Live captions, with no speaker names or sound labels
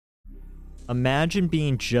Imagine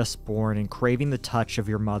being just born and craving the touch of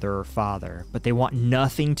your mother or father, but they want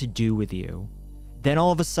nothing to do with you. Then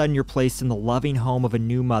all of a sudden you're placed in the loving home of a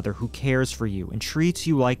new mother who cares for you and treats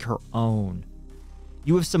you like her own.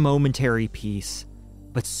 You have some momentary peace,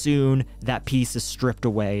 but soon that peace is stripped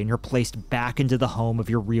away and you're placed back into the home of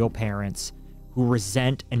your real parents, who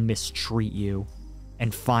resent and mistreat you.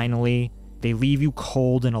 And finally, they leave you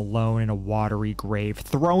cold and alone in a watery grave,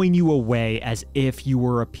 throwing you away as if you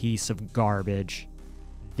were a piece of garbage.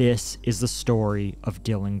 This is the story of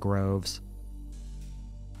Dylan Groves.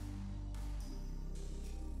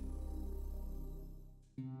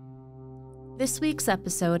 This week's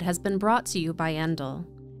episode has been brought to you by Endel,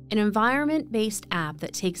 an environment-based app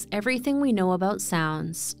that takes everything we know about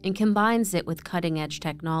sounds and combines it with cutting-edge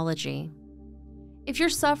technology. If you're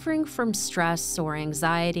suffering from stress or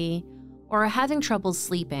anxiety, or are having trouble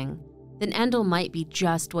sleeping, then Endel might be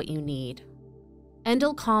just what you need.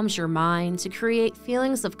 Endel calms your mind to create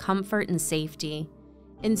feelings of comfort and safety,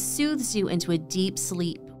 and soothes you into a deep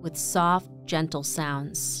sleep with soft, gentle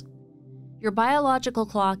sounds. Your biological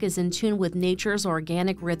clock is in tune with nature's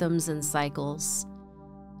organic rhythms and cycles.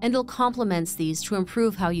 Endel complements these to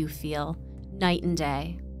improve how you feel, night and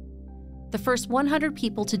day. The first 100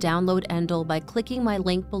 people to download Endel by clicking my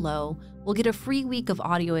link below will get a free week of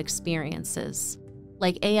audio experiences,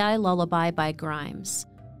 like AI Lullaby by Grimes,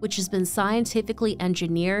 which has been scientifically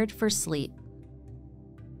engineered for sleep.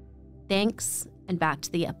 Thanks, and back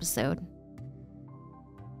to the episode.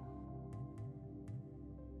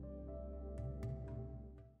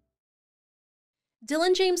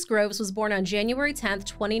 Dylan James Groves was born on January 10,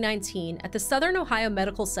 2019 at the Southern Ohio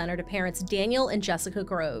Medical Center to parents Daniel and Jessica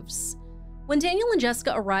Groves. When Daniel and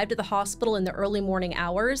Jessica arrived at the hospital in the early morning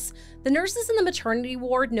hours, the nurses in the maternity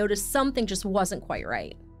ward noticed something just wasn't quite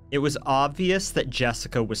right. It was obvious that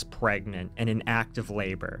Jessica was pregnant and in active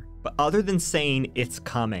labor, but other than saying it's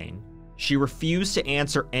coming, she refused to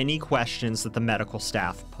answer any questions that the medical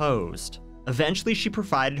staff posed. Eventually she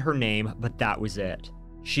provided her name, but that was it.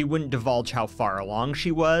 She wouldn't divulge how far along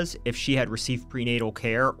she was, if she had received prenatal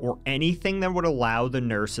care, or anything that would allow the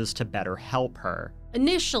nurses to better help her.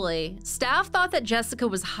 Initially, staff thought that Jessica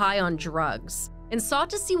was high on drugs and sought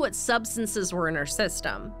to see what substances were in her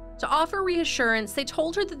system. To offer reassurance, they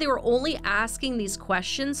told her that they were only asking these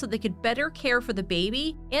questions so they could better care for the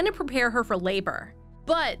baby and to prepare her for labor.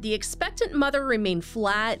 But the expectant mother remained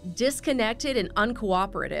flat, disconnected, and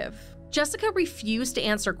uncooperative. Jessica refused to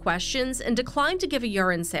answer questions and declined to give a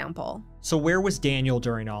urine sample. So where was Daniel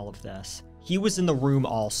during all of this? He was in the room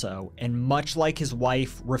also, and much like his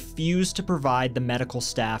wife, refused to provide the medical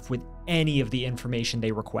staff with any of the information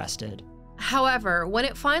they requested. However, when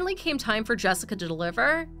it finally came time for Jessica to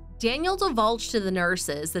deliver, Daniel divulged to the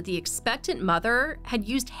nurses that the expectant mother had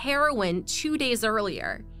used heroin 2 days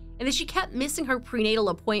earlier, and that she kept missing her prenatal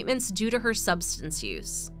appointments due to her substance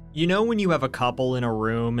use. You know when you have a couple in a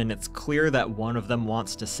room and it's clear that one of them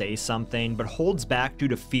wants to say something but holds back due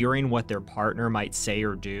to fearing what their partner might say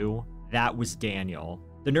or do? That was Daniel.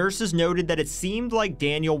 The nurses noted that it seemed like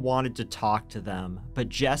Daniel wanted to talk to them, but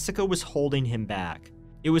Jessica was holding him back.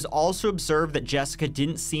 It was also observed that Jessica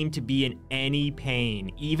didn't seem to be in any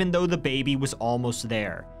pain, even though the baby was almost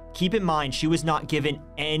there. Keep in mind, she was not given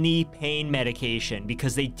any pain medication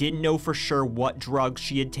because they didn't know for sure what drugs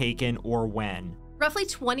she had taken or when. Roughly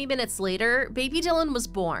 20 minutes later, baby Dylan was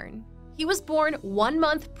born. He was born 1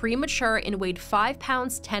 month premature and weighed 5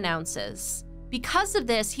 pounds 10 ounces. Because of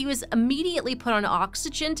this, he was immediately put on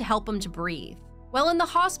oxygen to help him to breathe. While in the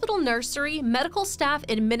hospital nursery, medical staff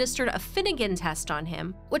administered a Finnegan test on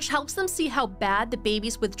him, which helps them see how bad the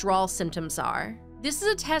baby's withdrawal symptoms are. This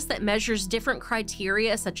is a test that measures different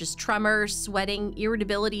criteria such as tremors, sweating,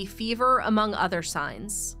 irritability, fever, among other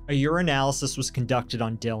signs. A urinalysis was conducted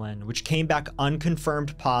on Dylan, which came back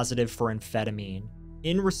unconfirmed positive for amphetamine.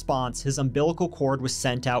 In response, his umbilical cord was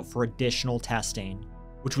sent out for additional testing,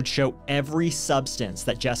 which would show every substance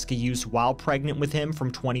that Jessica used while pregnant with him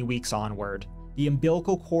from 20 weeks onward. The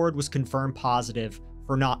umbilical cord was confirmed positive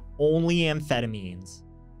for not only amphetamines,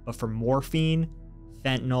 but for morphine,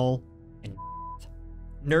 fentanyl, and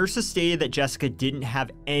Nurses stated that Jessica didn't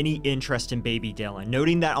have any interest in baby Dylan,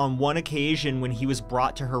 noting that on one occasion when he was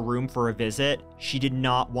brought to her room for a visit, she did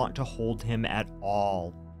not want to hold him at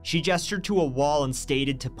all. She gestured to a wall and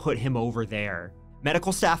stated to put him over there.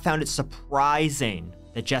 Medical staff found it surprising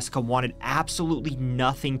that Jessica wanted absolutely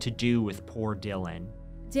nothing to do with poor Dylan.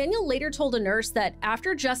 Daniel later told a nurse that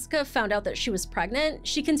after Jessica found out that she was pregnant,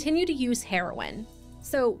 she continued to use heroin.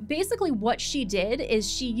 So basically what she did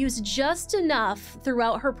is she used just enough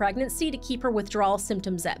throughout her pregnancy to keep her withdrawal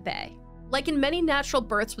symptoms at bay. Like in many natural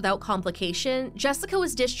births without complication, Jessica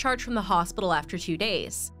was discharged from the hospital after 2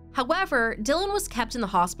 days. However, Dylan was kept in the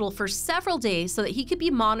hospital for several days so that he could be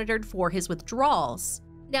monitored for his withdrawals.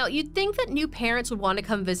 Now, you'd think that new parents would want to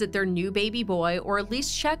come visit their new baby boy or at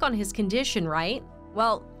least check on his condition, right?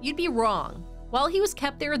 Well, you'd be wrong. While he was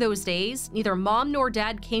kept there those days, neither mom nor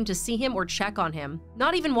dad came to see him or check on him.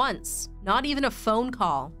 Not even once. Not even a phone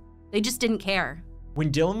call. They just didn't care.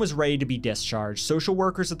 When Dylan was ready to be discharged, social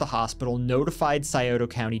workers at the hospital notified Scioto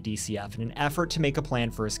County DCF in an effort to make a plan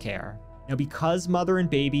for his care. Now, because mother and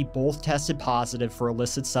baby both tested positive for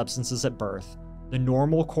illicit substances at birth, the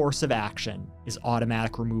normal course of action is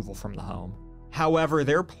automatic removal from the home. However,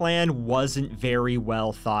 their plan wasn't very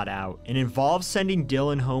well thought out and involved sending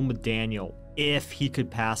Dylan home with Daniel if he could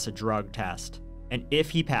pass a drug test. And if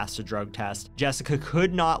he passed a drug test, Jessica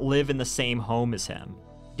could not live in the same home as him.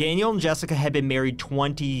 Daniel and Jessica had been married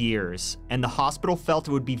 20 years, and the hospital felt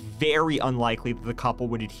it would be very unlikely that the couple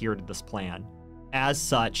would adhere to this plan. As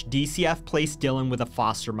such, DCF placed Dylan with a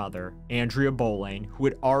foster mother, Andrea Bolain, who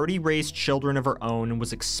had already raised children of her own and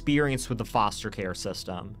was experienced with the foster care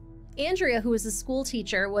system. Andrea, who was a school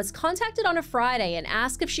teacher, was contacted on a Friday and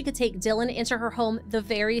asked if she could take Dylan into her home the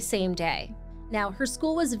very same day. Now, her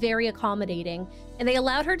school was very accommodating, and they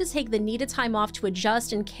allowed her to take the needed time off to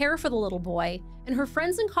adjust and care for the little boy, and her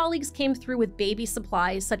friends and colleagues came through with baby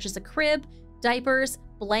supplies such as a crib, diapers,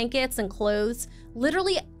 blankets, and clothes,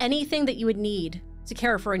 literally anything that you would need to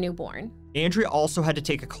care for a newborn. Andrea also had to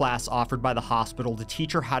take a class offered by the hospital to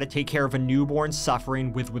teach her how to take care of a newborn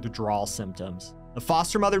suffering with withdrawal symptoms. The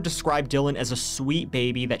foster mother described Dylan as a sweet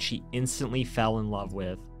baby that she instantly fell in love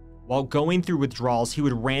with. While going through withdrawals, he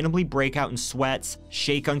would randomly break out in sweats,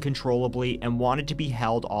 shake uncontrollably, and wanted to be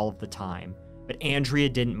held all of the time. But Andrea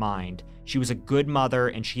didn't mind. She was a good mother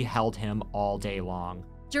and she held him all day long.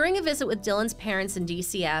 During a visit with Dylan's parents in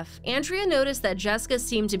DCF, Andrea noticed that Jessica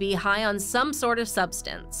seemed to be high on some sort of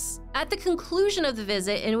substance. At the conclusion of the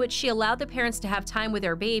visit, in which she allowed the parents to have time with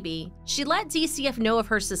their baby, she let DCF know of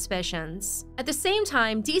her suspicions. At the same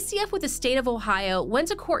time, DCF with the state of Ohio went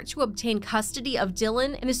to court to obtain custody of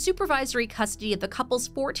Dylan and the supervisory custody of the couple's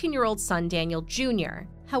 14-year-old son, Daniel Jr.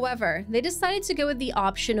 However, they decided to go with the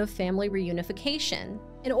option of family reunification.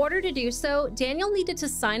 In order to do so, Daniel needed to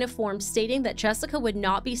sign a form stating that Jessica would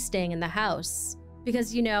not be staying in the house.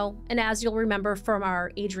 Because, you know, and as you'll remember from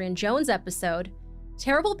our Adrian Jones episode,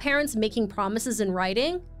 terrible parents making promises in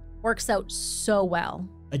writing works out so well.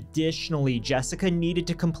 Additionally, Jessica needed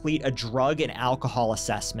to complete a drug and alcohol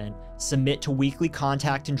assessment, submit to weekly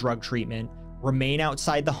contact and drug treatment, remain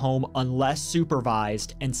outside the home unless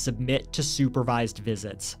supervised, and submit to supervised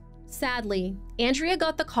visits. Sadly, Andrea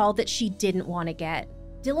got the call that she didn't want to get.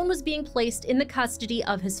 Dylan was being placed in the custody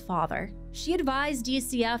of his father. She advised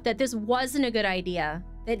DCF that this wasn't a good idea,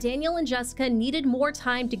 that Daniel and Jessica needed more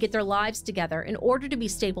time to get their lives together in order to be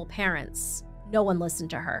stable parents. No one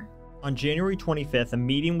listened to her. On January 25th, a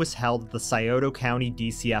meeting was held at the Scioto County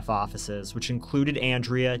DCF offices, which included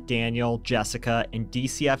Andrea, Daniel, Jessica, and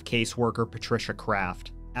DCF caseworker Patricia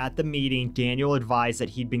Kraft. At the meeting, Daniel advised that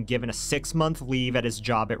he'd been given a 6-month leave at his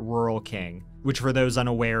job at Rural King, which for those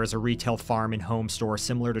unaware is a retail farm and home store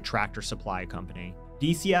similar to Tractor Supply Company.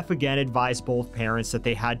 DCF again advised both parents that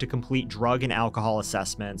they had to complete drug and alcohol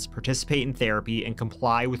assessments, participate in therapy, and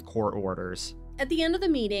comply with court orders. At the end of the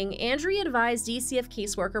meeting, Andrea advised DCF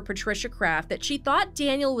caseworker Patricia Kraft that she thought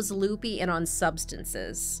Daniel was loopy and on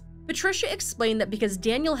substances. Patricia explained that because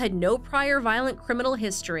Daniel had no prior violent criminal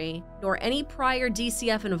history, nor any prior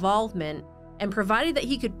DCF involvement, and provided that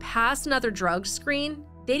he could pass another drug screen,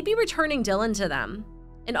 they'd be returning Dylan to them.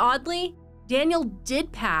 And oddly, Daniel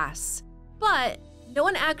did pass, but no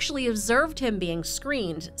one actually observed him being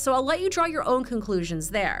screened, so I'll let you draw your own conclusions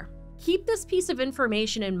there. Keep this piece of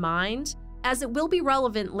information in mind, as it will be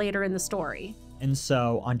relevant later in the story. And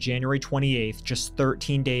so, on January 28th, just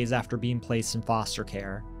 13 days after being placed in foster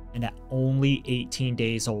care, and at only 18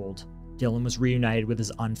 days old, Dylan was reunited with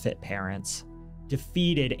his unfit parents.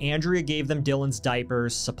 Defeated, Andrea gave them Dylan's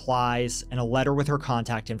diapers, supplies, and a letter with her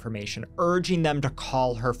contact information, urging them to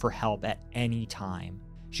call her for help at any time.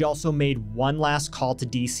 She also made one last call to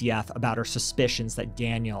DCF about her suspicions that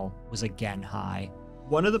Daniel was again high.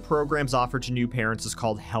 One of the programs offered to new parents is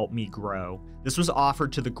called Help Me Grow. This was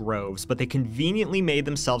offered to the Groves, but they conveniently made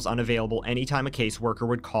themselves unavailable anytime a caseworker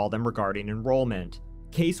would call them regarding enrollment.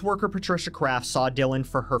 Caseworker Patricia Kraft saw Dylan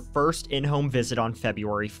for her first in-home visit on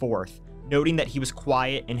February 4th, noting that he was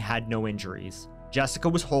quiet and had no injuries. Jessica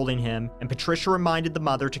was holding him, and Patricia reminded the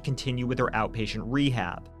mother to continue with her outpatient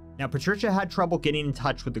rehab. Now, Patricia had trouble getting in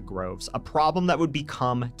touch with the Groves, a problem that would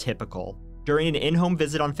become typical. During an in-home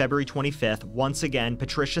visit on February 25th, once again,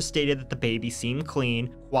 Patricia stated that the baby seemed clean,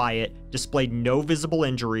 quiet, displayed no visible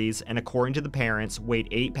injuries, and according to the parents, weighed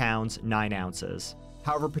 8 pounds, 9 ounces.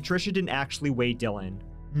 However, Patricia didn't actually weigh Dylan,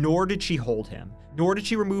 nor did she hold him, nor did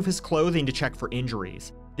she remove his clothing to check for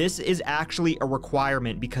injuries. This is actually a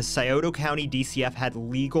requirement because Scioto County DCF had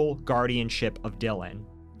legal guardianship of Dylan.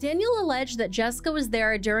 Daniel alleged that Jessica was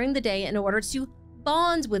there during the day in order to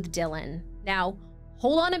bond with Dylan. Now,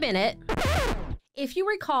 hold on a minute. If you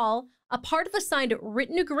recall, a part of the signed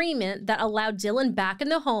written agreement that allowed Dylan back in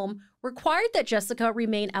the home required that Jessica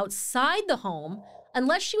remain outside the home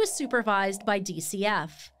unless she was supervised by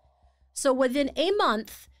DCF. So within a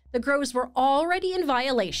month, the Groves were already in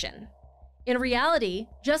violation. In reality,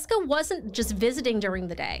 Jessica wasn't just visiting during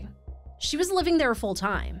the day. She was living there full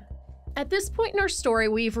time. At this point in our story,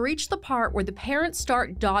 we've reached the part where the parents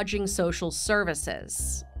start dodging social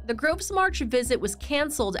services. The Groves March visit was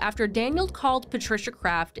canceled after Daniel called Patricia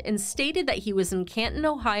Kraft and stated that he was in Canton,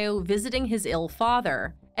 Ohio visiting his ill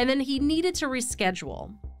father, and then he needed to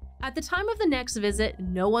reschedule. At the time of the next visit,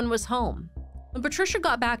 no one was home. When Patricia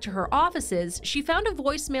got back to her offices, she found a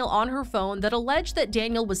voicemail on her phone that alleged that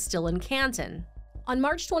Daniel was still in Canton. On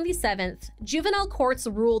March 27th, juvenile courts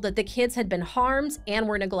ruled that the kids had been harmed and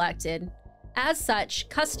were neglected. As such,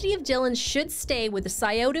 custody of Dylan should stay with the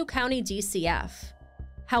Scioto County DCF.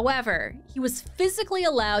 However, he was physically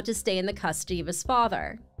allowed to stay in the custody of his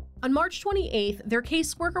father. On March 28th, their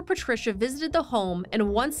caseworker Patricia visited the home,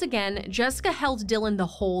 and once again, Jessica held Dylan the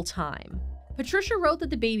whole time. Patricia wrote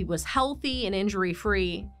that the baby was healthy and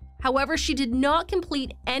injury-free. However, she did not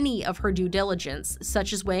complete any of her due diligence,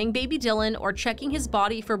 such as weighing baby Dylan or checking his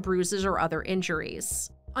body for bruises or other injuries.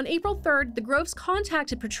 On April 3rd, the Groves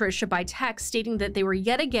contacted Patricia by text stating that they were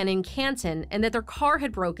yet again in Canton and that their car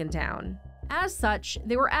had broken down. As such,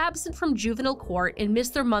 they were absent from juvenile court and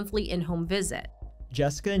missed their monthly in-home visit.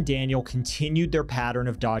 Jessica and Daniel continued their pattern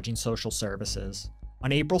of dodging social services.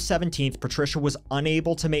 On April 17th, Patricia was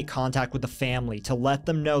unable to make contact with the family to let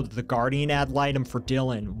them know that the guardian ad litem for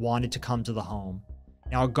Dylan wanted to come to the home.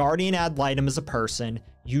 Now, a guardian ad litem is a person,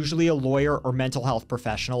 usually a lawyer or mental health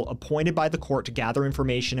professional, appointed by the court to gather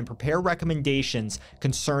information and prepare recommendations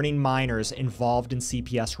concerning minors involved in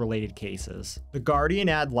CPS-related cases. The guardian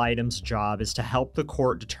ad litem's job is to help the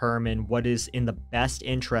court determine what is in the best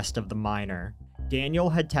interest of the minor. Daniel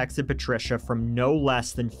had texted Patricia from no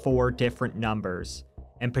less than 4 different numbers,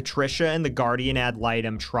 and Patricia and the guardian ad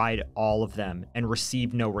litem tried all of them and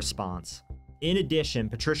received no response. In addition,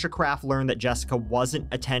 Patricia Kraft learned that Jessica wasn't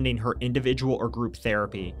attending her individual or group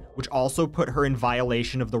therapy, which also put her in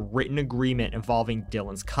violation of the written agreement involving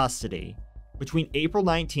Dylan's custody. Between April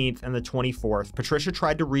 19th and the 24th, Patricia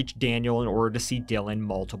tried to reach Daniel in order to see Dylan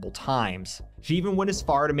multiple times. She even went as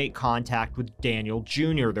far to make contact with Daniel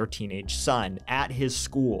Jr., their teenage son, at his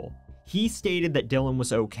school. He stated that Dylan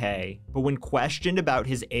was okay, but when questioned about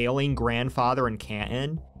his ailing grandfather in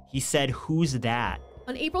Canton, he said, "Who's that?"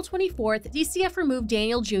 On April 24th, DCF removed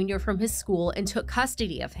Daniel Jr. from his school and took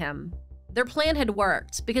custody of him. Their plan had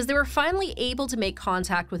worked because they were finally able to make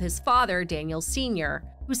contact with his father, Daniel Sr.,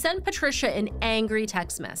 who sent Patricia an angry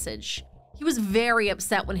text message. He was very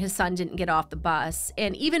upset when his son didn't get off the bus,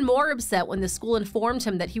 and even more upset when the school informed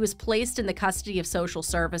him that he was placed in the custody of social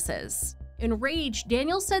services. Enraged,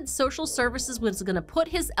 Daniel said social services was going to put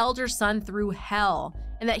his elder son through hell,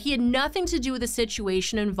 and that he had nothing to do with the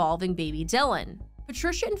situation involving baby Dylan.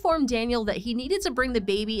 Patricia informed Daniel that he needed to bring the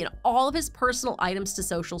baby and all of his personal items to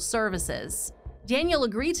social services. Daniel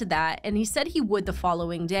agreed to that, and he said he would the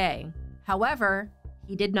following day. However,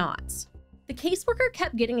 he did not. The caseworker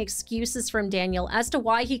kept getting excuses from Daniel as to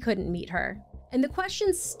why he couldn't meet her, and the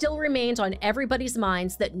question still remained on everybody's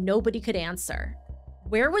minds that nobody could answer.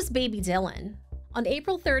 Where was baby Dylan? On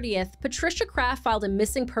April 30th, Patricia Kraft filed a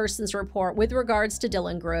missing persons report with regards to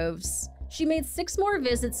Dylan Groves. She made 6 more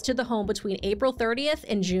visits to the home between April 30th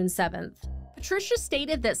and June 7th. Patricia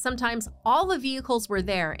stated that sometimes all the vehicles were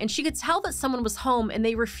there and she could tell that someone was home and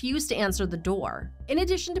they refused to answer the door. In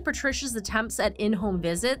addition to Patricia's attempts at in-home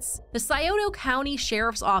visits, the Scioto County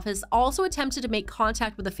Sheriff's Office also attempted to make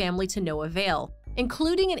contact with the family to no avail,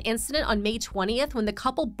 including an incident on May 20th when the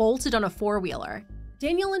couple bolted on a 4-wheeler.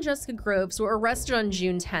 Daniel and Jessica Groves were arrested on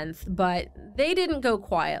June 10th, but they didn't go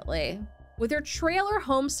quietly. With their trailer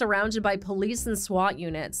home surrounded by police and SWAT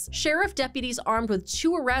units, sheriff deputies armed with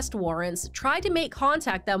 2 arrest warrants tried to make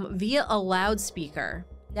contact them via a loudspeaker.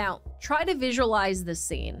 Now, try to visualize this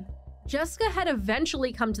scene. Jessica had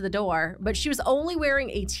eventually come to the door, but she was only wearing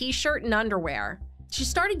a t-shirt and underwear. She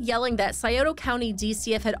started yelling that Scioto County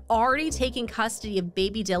DCF had already taken custody of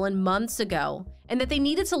baby Dylan months ago, and that they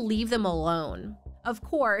needed to leave them alone. Of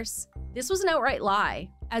course, this was an outright lie,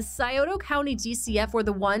 as Scioto County DCF were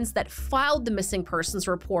the ones that filed the missing persons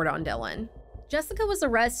report on Dylan. Jessica was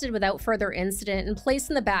arrested without further incident and placed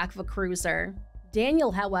in the back of a cruiser.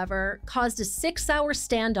 Daniel, however, caused a 6-hour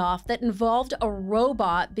standoff that involved a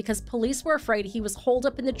robot because police were afraid he was holed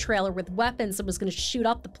up in the trailer with weapons and was going to shoot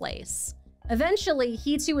up the place. Eventually,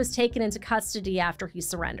 he too was taken into custody after he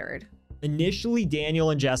surrendered. Initially,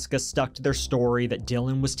 Daniel and Jessica stuck to their story that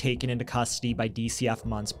Dylan was taken into custody by DCF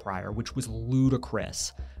months prior, which was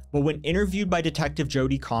ludicrous. But when interviewed by Detective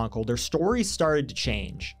Jody Conkle, their stories started to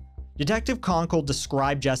change. Detective Conkle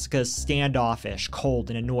described Jessica as standoffish, cold,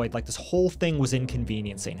 and annoyed, like this whole thing was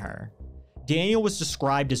inconveniencing her. Daniel was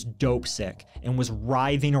described as dope sick and was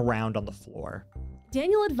writhing around on the floor.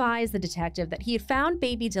 Daniel advised the detective that he had found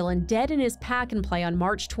baby Dylan dead in his pack and play on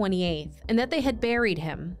March 28th, and that they had buried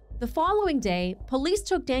him. The following day, police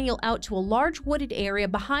took Daniel out to a large wooded area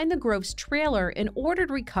behind the Grove's trailer in order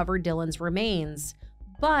to recover Dylan's remains,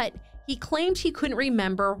 but he claimed he couldn't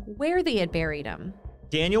remember where they had buried him.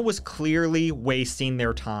 Daniel was clearly wasting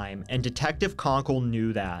their time, and Detective Conkle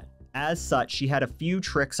knew that. As such, she had a few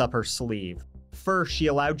tricks up her sleeve. First, she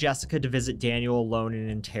allowed Jessica to visit Daniel alone in an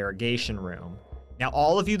interrogation room. Now,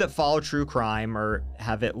 all of you that follow true crime or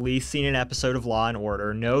have at least seen an episode of Law &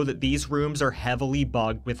 Order know that these rooms are heavily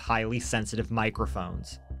bugged with highly sensitive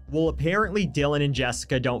microphones. Well, apparently Dylan and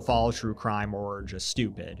Jessica don't follow true crime or are just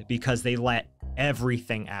stupid, because they let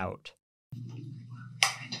everything out.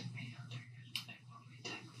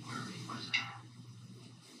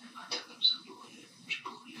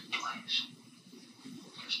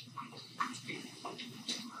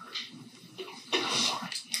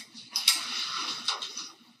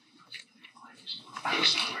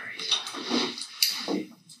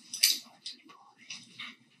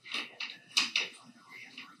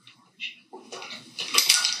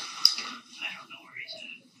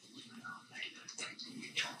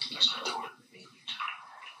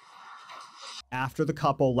 After the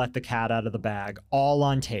couple let the cat out of the bag, all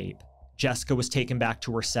on tape, Jessica was taken back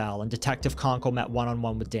to her cell, and Detective Conkle met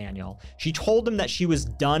one-on-one with Daniel. She told him that she was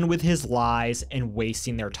done with his lies and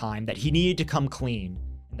wasting their time, that he needed to come clean,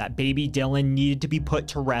 and that baby Dylan needed to be put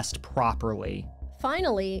to rest properly.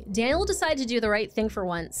 Finally, Daniel decided to do the right thing for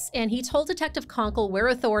once, and he told Detective Conkle where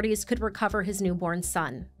authorities could recover his newborn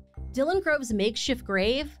son. Dylan Grove's makeshift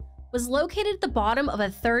grave was located at the bottom of a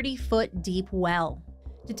 30-foot deep well.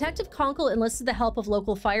 Detective Conkle enlisted the help of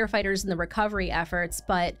local firefighters in the recovery efforts,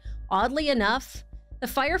 but oddly enough, the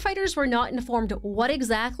firefighters were not informed what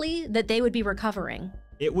exactly that they would be recovering.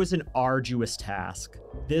 It was an arduous task.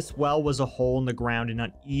 This well was a hole in the ground in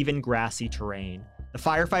uneven grassy terrain. The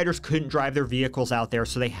firefighters couldn't drive their vehicles out there,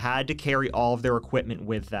 so they had to carry all of their equipment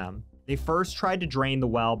with them. They first tried to drain the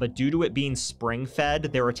well, but due to it being spring-fed,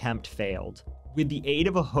 their attempt failed. With the aid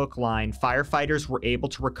of a hook line, firefighters were able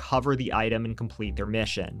to recover the item and complete their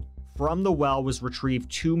mission. From the well was retrieved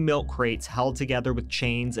 2 milk crates held together with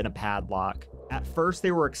chains and a padlock. At first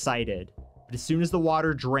they were excited, but as soon as the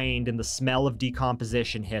water drained and the smell of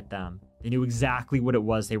decomposition hit them, they knew exactly what it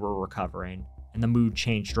was they were recovering, and the mood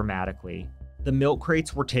changed dramatically. The milk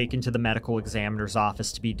crates were taken to the medical examiner's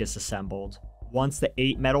office to be disassembled. Once the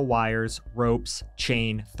 8 metal wires, ropes,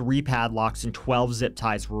 chain, 3 padlocks, and 12 zip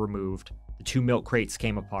ties were removed, the 2 milk crates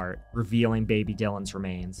came apart, revealing baby Dylan's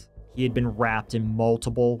remains. He had been wrapped in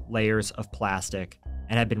multiple layers of plastic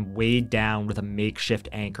and had been weighed down with a makeshift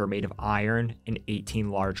anchor made of iron and 18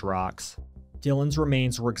 large rocks. Dylan's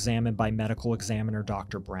remains were examined by medical examiner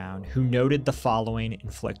Dr. Brown, who noted the following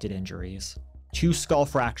inflicted injuries: 2 skull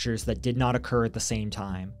fractures that did not occur at the same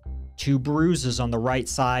time, 2 bruises on the right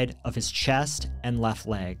side of his chest and left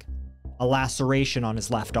leg, a laceration on his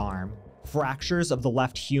left arm, fractures of the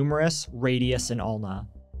left humerus, radius, and ulna,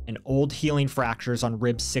 and old healing fractures on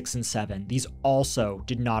ribs 6 and 7. These also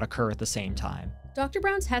did not occur at the same time. Dr.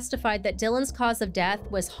 Brown testified that Dylan's cause of death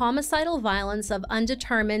was homicidal violence of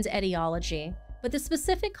undetermined etiology, but the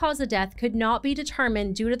specific cause of death could not be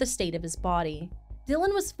determined due to the state of his body.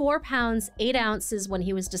 Dylan was 4 pounds 8 ounces when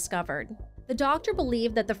he was discovered. The doctor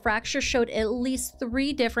believed that the fracture showed at least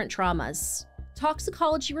 3 different traumas.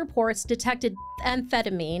 Toxicology reports detected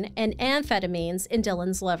amphetamine and amphetamines in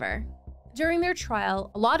Dylan's liver. During their trial,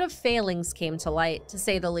 a lot of failings came to light, to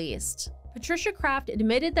say the least. Patricia Kraft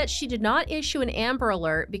admitted that she did not issue an Amber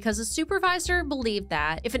Alert because a supervisor believed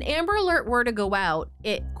that if an Amber Alert were to go out,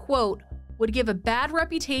 it, quote, would give a bad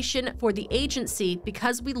reputation for the agency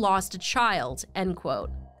because we lost a child, end quote.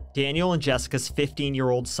 Daniel and Jessica's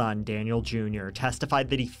 15-year-old son, Daniel Jr., testified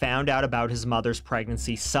that he found out about his mother's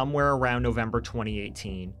pregnancy somewhere around November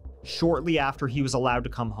 2018. Shortly after he was allowed to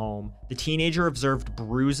come home, the teenager observed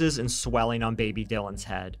bruises and swelling on baby Dylan's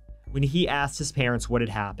head. When he asked his parents what had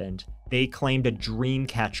happened, they claimed a dream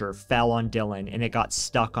catcher fell on Dylan and it got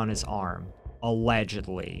stuck on his arm,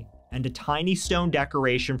 allegedly, and a tiny stone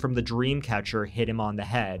decoration from the dream catcher hit him on the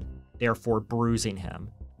head, therefore bruising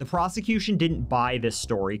him. The prosecution didn't buy this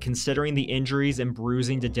story, considering the injuries and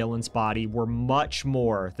bruising to Dylan's body were much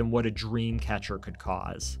more than what a dream catcher could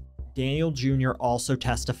cause. Daniel Jr. also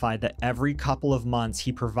testified that every couple of months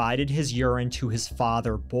he provided his urine to his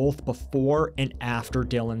father both before and after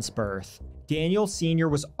Dylan's birth. Daniel Sr.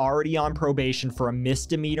 was already on probation for a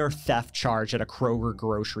misdemeanor theft charge at a Kroger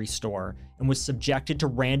grocery store and was subjected to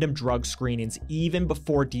random drug screenings even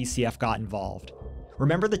before DCF got involved.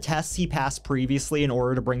 Remember the tests he passed previously in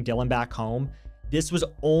order to bring Dylan back home? This was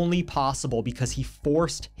only possible because he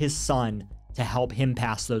forced his son to help him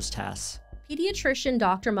pass those tests. Pediatrician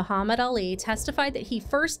Dr. Muhammad Ali testified that he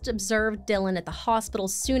first observed Dylan at the hospital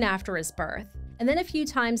soon after his birth, and then a few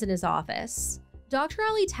times in his office. Dr.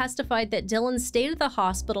 Ali testified that Dylan stayed at the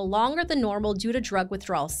hospital longer than normal due to drug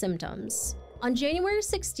withdrawal symptoms. On January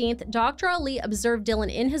 16th, Dr. Ali observed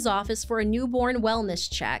Dylan in his office for a newborn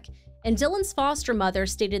wellness check, and Dylan's foster mother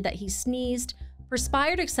stated that he sneezed,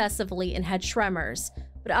 perspired excessively, and had tremors,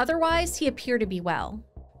 but otherwise he appeared to be well.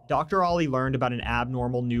 Dr. Ali learned about an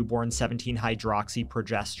abnormal newborn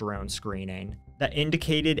 17-hydroxyprogesterone screening that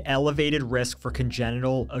indicated elevated risk for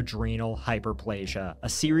congenital adrenal hyperplasia, a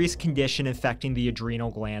serious condition affecting the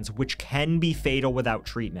adrenal glands which can be fatal without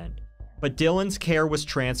treatment. But Dylan's care was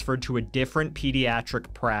transferred to a different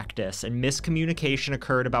pediatric practice, and miscommunication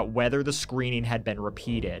occurred about whether the screening had been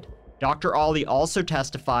repeated. Dr. Ali also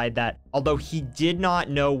testified that, although he did not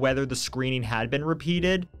know whether the screening had been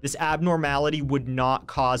repeated, this abnormality would not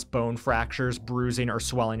cause bone fractures, bruising, or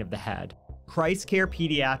swelling of the head. Christ Care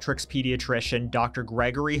Pediatrics pediatrician Dr.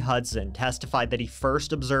 Gregory Hudson testified that he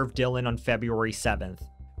first observed Dylan on February 7th.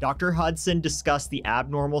 Dr. Hudson discussed the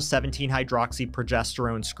abnormal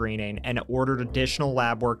 17-hydroxyprogesterone screening and ordered additional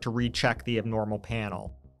lab work to recheck the abnormal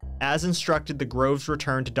panel. As instructed, the Groves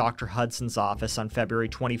returned to Dr. Hudson's office on February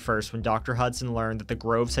 21st when Dr. Hudson learned that the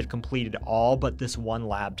Groves had completed all but this one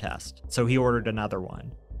lab test, so he ordered another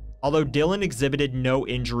one. Although Dylan exhibited no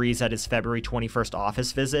injuries at his February 21st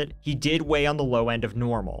office visit, he did weigh on the low end of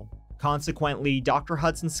normal. Consequently, Dr.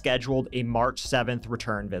 Hudson scheduled a March 7th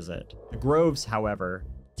return visit. The Groves, however,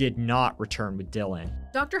 did not return with Dylan.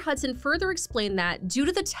 Dr. Hudson further explained that, due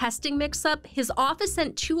to the testing mix-up, his office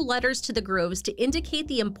sent 2 letters to the Groves to indicate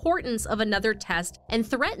the importance of another test and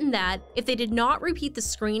threatened that, if they did not repeat the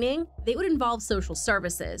screening, they would involve social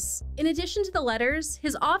services. In addition to the letters,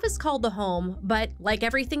 his office called the home, but like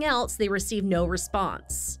everything else, they received no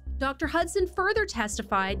response. Dr. Hudson further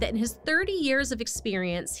testified that in his 30 years of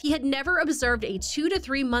experience, he had never observed a 2 to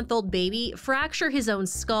 3 month-old baby fracture his own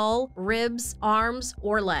skull, ribs, arms,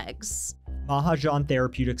 or legs. Mahajan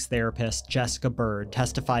Therapeutics therapist Jessica Bird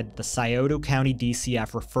testified that the Scioto County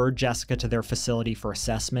DCF referred Jessica to their facility for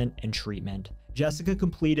assessment and treatment. Jessica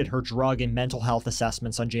completed her drug and mental health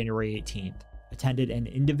assessments on January 18th, attended an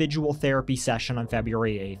individual therapy session on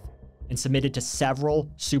February 8th, and submitted to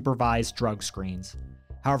several supervised drug screens.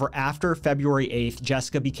 However, after February 8th,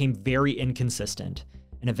 Jessica became very inconsistent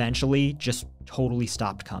and eventually just totally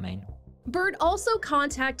stopped coming. Bird also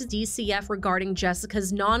contacted DCF regarding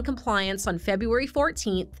Jessica's non-compliance on February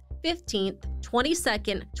 14th, 15th,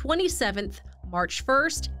 22nd, 27th, March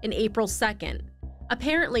 1st, and April 2nd.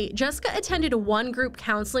 Apparently, Jessica attended a one-group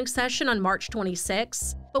counseling session on March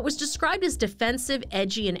 26, but was described as defensive,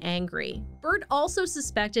 edgy, and angry. Bird also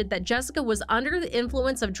suspected that Jessica was under the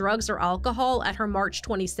influence of drugs or alcohol at her March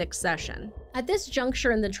 26 session. At this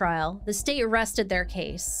juncture in the trial, the state rested their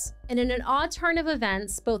case. And in an odd turn of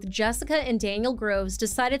events, both Jessica and Daniel Groves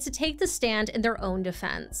decided to take the stand in their own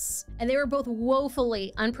defense. And they were both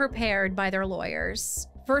woefully unprepared by their lawyers.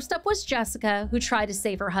 First up was Jessica, who tried to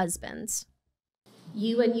save her husband.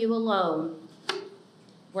 You and you alone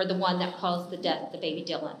were the one that caused the death of the baby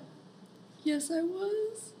Dylan. Yes, I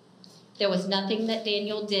was. There was nothing that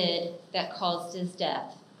Daniel did that caused his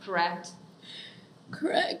death, correct?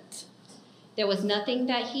 Correct. There was nothing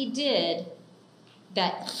that he did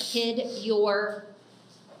that hid your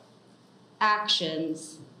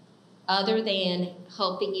actions other than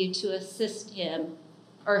helping you to assist him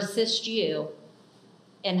or assist you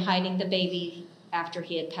in hiding the baby after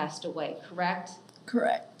he had passed away, correct?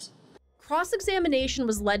 Correct. Cross-examination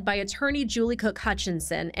was led by attorney Julie Cook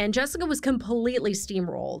Hutchinson, and Jessica was completely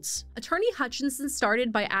steamrolled. Attorney Hutchinson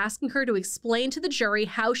started by asking her to explain to the jury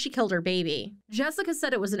how she killed her baby. Jessica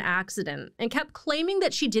said it was an accident and kept claiming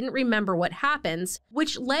that she didn't remember what happened,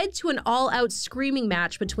 which led to an all-out screaming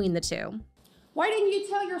match between the two. Why didn't you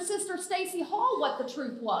tell your sister Stacy Hall what the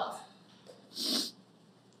truth was?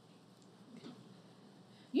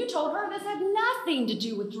 You told her this had nothing to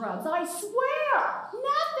do with drugs. I swear.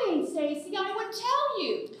 Nothing, Stacy. I would tell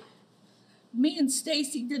you. Me and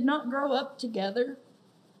Stacy did not grow up together.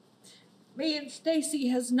 Me and Stacy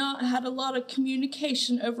has not had a lot of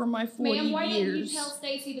communication over my 40 years. Ma'am, why didn't you tell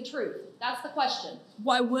Stacy the truth? That's the question.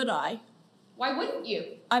 Why would I? Why wouldn't you?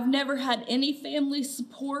 I've never had any family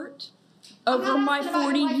support over my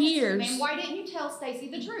 40 years. Ma'am, why didn't you tell Stacy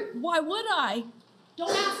the truth? Why would I? Don't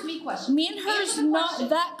ask me questions. Me and her's not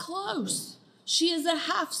that close. She is a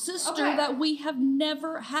half-sister that we have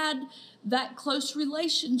never had that close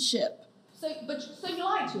relationship. So you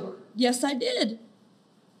lied to her? Yes, I did.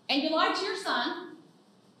 And you lied to your son?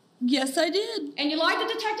 Yes, I did. And you lied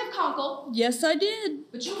to Detective Conkle? Yes, I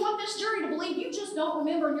did. But you want this jury to believe you just don't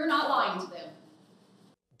remember and you're not lying to them.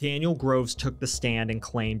 Daniel Groves took the stand and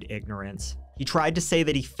claimed ignorance. He tried to say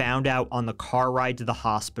that he found out on the car ride to the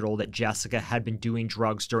hospital that Jessica had been doing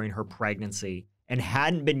drugs during her pregnancy and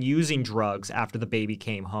hadn't been using drugs after the baby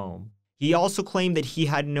came home. He also claimed that he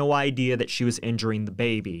had no idea that she was injuring the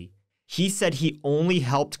baby. He said he only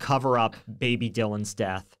helped cover up baby Dylan's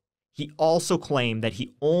death. He also claimed that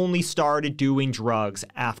he only started doing drugs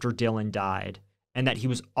after Dylan died and that he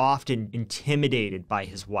was often intimidated by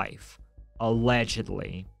his wife,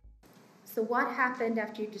 allegedly. So what happened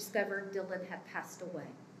after you discovered Dylan had passed away?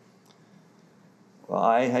 Well,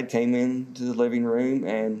 I had came into the living room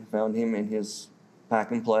and found him in his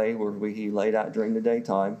pack and play where he laid out during the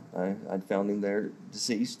daytime. I'd found him there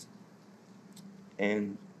deceased.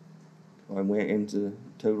 And I went into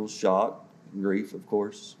total shock, grief, of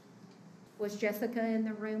course. Was Jessica in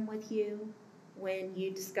the room with you when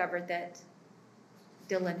you discovered that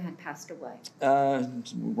Dylan had passed away?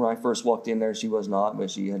 When I first walked in there, she was not, but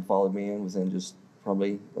she had followed me in within just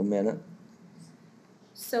probably a minute.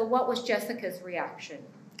 So what was Jessica's reaction?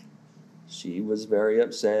 She was very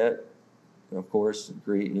upset. Of course,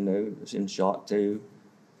 in shock too.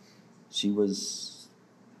 She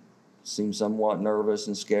seemed somewhat nervous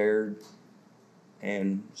and scared,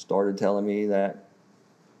 and started telling me that,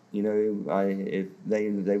 if they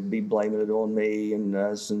would be blaming it on me and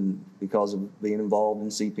us, and because of being involved in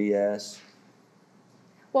CPS.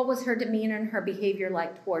 What was her demeanor and her behavior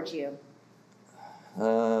like towards you?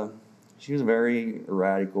 She was very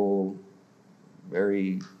radical,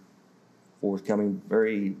 very forthcoming,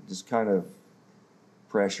 very just kind of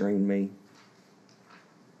pressuring me.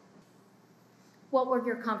 What were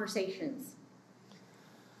your conversations?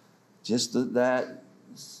 Just about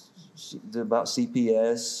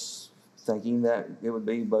CPS, thinking that it would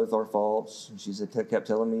be both our faults. She kept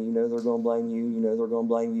telling me, they're going to blame you, they're going to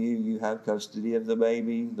blame you. You have custody of the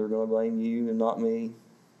baby. They're going to blame you and not me.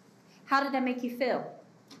 How did that make you feel?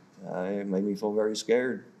 It made me feel very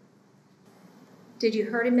scared. Did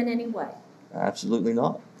you hurt him in any way? Absolutely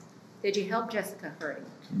not. Did you help Jessica hurt him?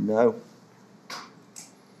 No.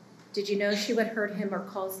 Did you know she would hurt him or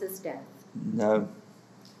cause his death? No.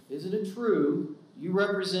 Isn't it true you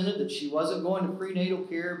represented that she wasn't going to prenatal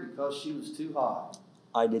care because she was too hot?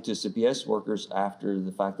 I did to CPS workers after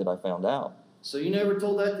the fact that I found out. So you never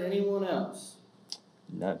told that to anyone else?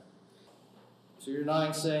 No. So you're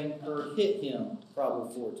denying saying her hit him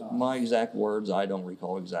probably 4 times? My exact words, I don't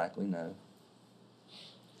recall exactly, no.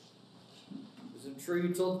 Isn't it true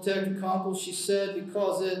you told Detective Conkle she said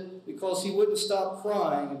because he wouldn't stop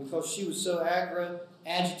crying and because she was so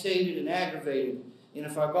agitated and aggravated, and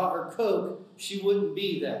if I bought her Coke, she wouldn't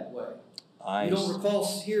be that way? You don't recall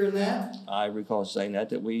hearing that? I recall saying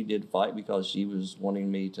that we did fight because she was wanting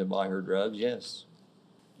me to buy her drugs, yes.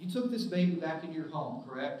 You took this baby back into your home,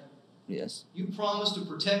 correct? Yes. You promised to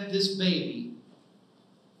protect this baby,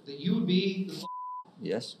 that you would be the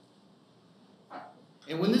Yes.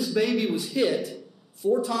 And when this baby was hit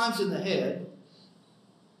 4 times in the head,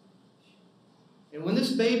 and when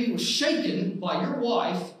this baby was shaken by your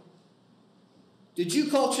wife, did you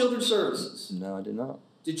call Children's Services? No, I did not.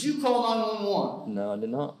 Did you call 911? No, I did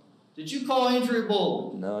not. Did you call Andrea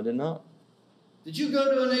Bowling? No, I did not. Did you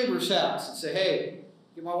go to a neighbor's house and say, hey,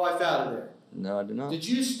 get my wife out of there? No, I did not. Did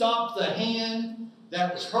you stop the hand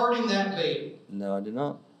that was hurting that baby? No, I did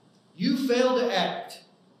not. You failed to act.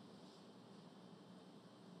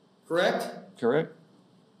 Correct? Correct.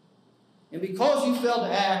 And because you failed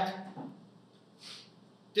to act,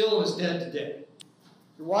 Dylan is dead today.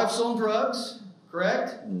 Your wife's on drugs,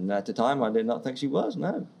 correct? And at the time, I did not think she was,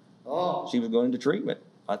 no. Oh. She was going to treatment.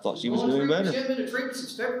 I thought she was doing She better. hadn't been to treatment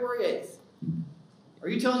since February 8th. Are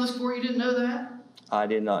you telling this court you didn't know that? I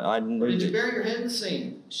did not. I knew Or did you that bury your head in the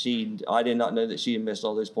sand? I did not know that she had missed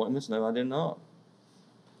all those appointments. No, I did not.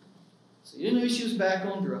 So you didn't know she was back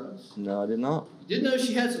on drugs. No, I did not. You did know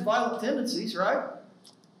she had some violent tendencies, right?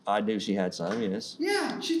 I knew she had some, yes.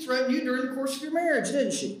 Yeah, she threatened you during the course of your marriage,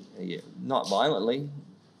 didn't she? Yeah, not violently.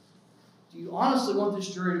 Do you honestly want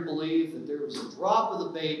this jury to believe that there was a drop of the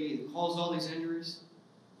baby that caused all these injuries?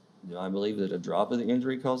 Do I believe that a drop of the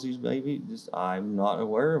injury caused these babies? I'm not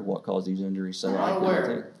aware of what caused these injuries. So Not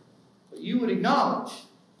aware. But you would acknowledge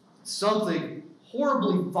something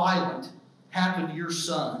horribly violent happened to your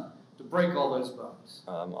son to break all those bones.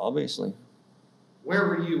 Obviously. Where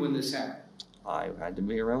were you when this happened? I had to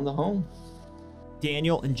be around the home.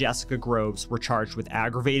 Daniel and Jessica Groves were charged with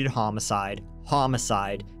aggravated homicide,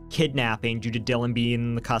 kidnapping due to Dylan being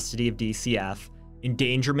in the custody of DCF,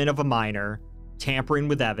 endangerment of a minor, tampering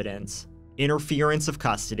with evidence, interference of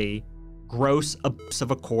custody, gross abuse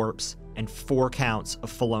of a corpse, and 4 counts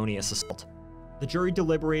of felonious assault. The jury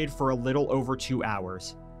deliberated for a little over 2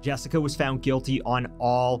 hours. Jessica was found guilty on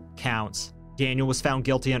all counts. Daniel was found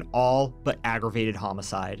guilty on all but aggravated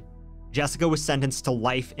homicide. Jessica was sentenced to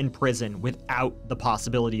life in prison without the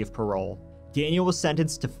possibility of parole. Daniel was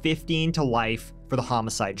sentenced to 15 to life for the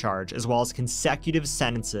homicide charge, as well as consecutive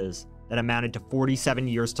sentences that amounted to 47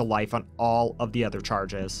 years to life on all of the other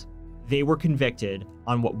charges. They were convicted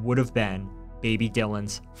on what would have been baby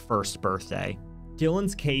Dylan's first birthday.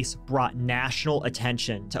 Dylan's case brought national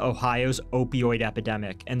attention to Ohio's opioid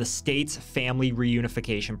epidemic and the state's family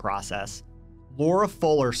reunification process. Laura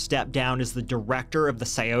Fuller stepped down as the director of the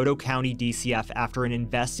Scioto County DCF after an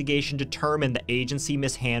investigation determined the agency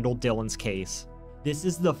mishandled Dylan's case. This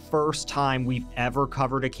is the first time we've ever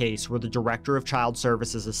covered a case where the director of child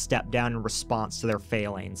services has stepped down in response to their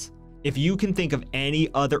failings. If you can think of any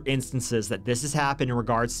other instances that this has happened in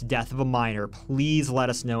regards to death of a minor, please let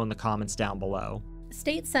us know in the comments down below.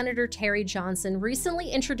 State Senator Terry Johnson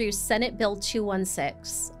recently introduced Senate Bill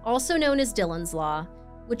 216, also known as Dylan's Law,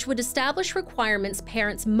 which would establish requirements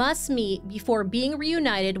parents must meet before being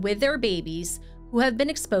reunited with their babies who have been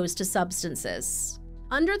exposed to substances.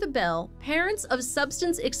 Under the bill, parents of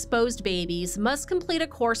substance-exposed babies must complete a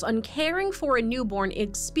course on caring for a newborn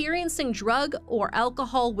experiencing drug or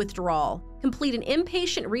alcohol withdrawal, complete an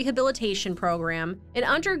inpatient rehabilitation program, and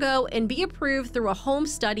undergo and be approved through a home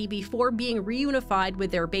study before being reunified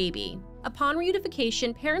with their baby. Upon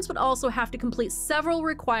reunification, parents would also have to complete several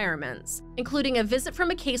requirements, including a visit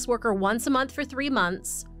from a caseworker once a month for 3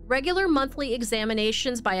 months, regular monthly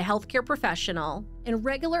examinations by a healthcare professional, and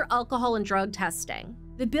regular alcohol and drug testing.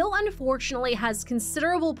 The bill unfortunately has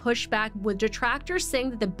considerable pushback, with detractors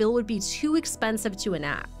saying that the bill would be too expensive to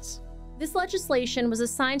enact. This legislation was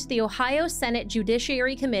assigned to the Ohio Senate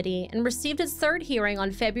Judiciary Committee and received its 3rd hearing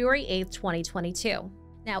on February 8, 2022.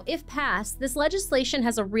 Now, if passed, this legislation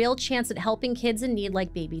has a real chance at helping kids in need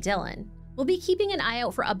like baby Dylan. We'll be keeping an eye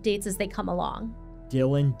out for updates as they come along.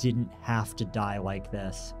 Dylan didn't have to die like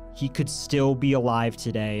this. He could still be alive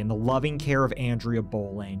today in the loving care of Andrea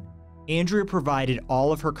Bowling. Andrea provided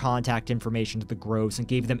all of her contact information to the Groves and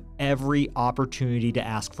gave them every opportunity to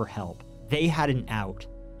ask for help. They had an out.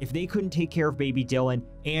 If they couldn't take care of baby Dylan,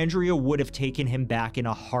 Andrea would have taken him back in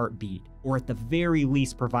a heartbeat, or at the very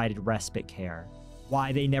least provided respite care.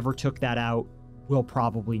 Why they never took that out, we'll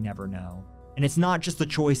probably never know. And it's not just the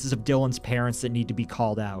choices of Dylan's parents that need to be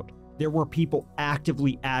called out. There were people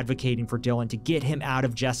actively advocating for Dylan to get him out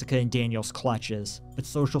of Jessica and Daniel's clutches, but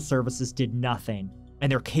social services did nothing,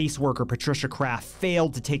 and their caseworker Patricia Kraft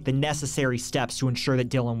failed to take the necessary steps to ensure that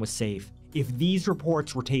Dylan was safe. If these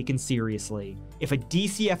reports were taken seriously, if a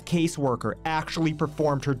DCF caseworker actually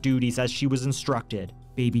performed her duties as she was instructed,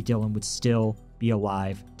 baby Dylan would still be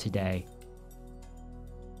alive today.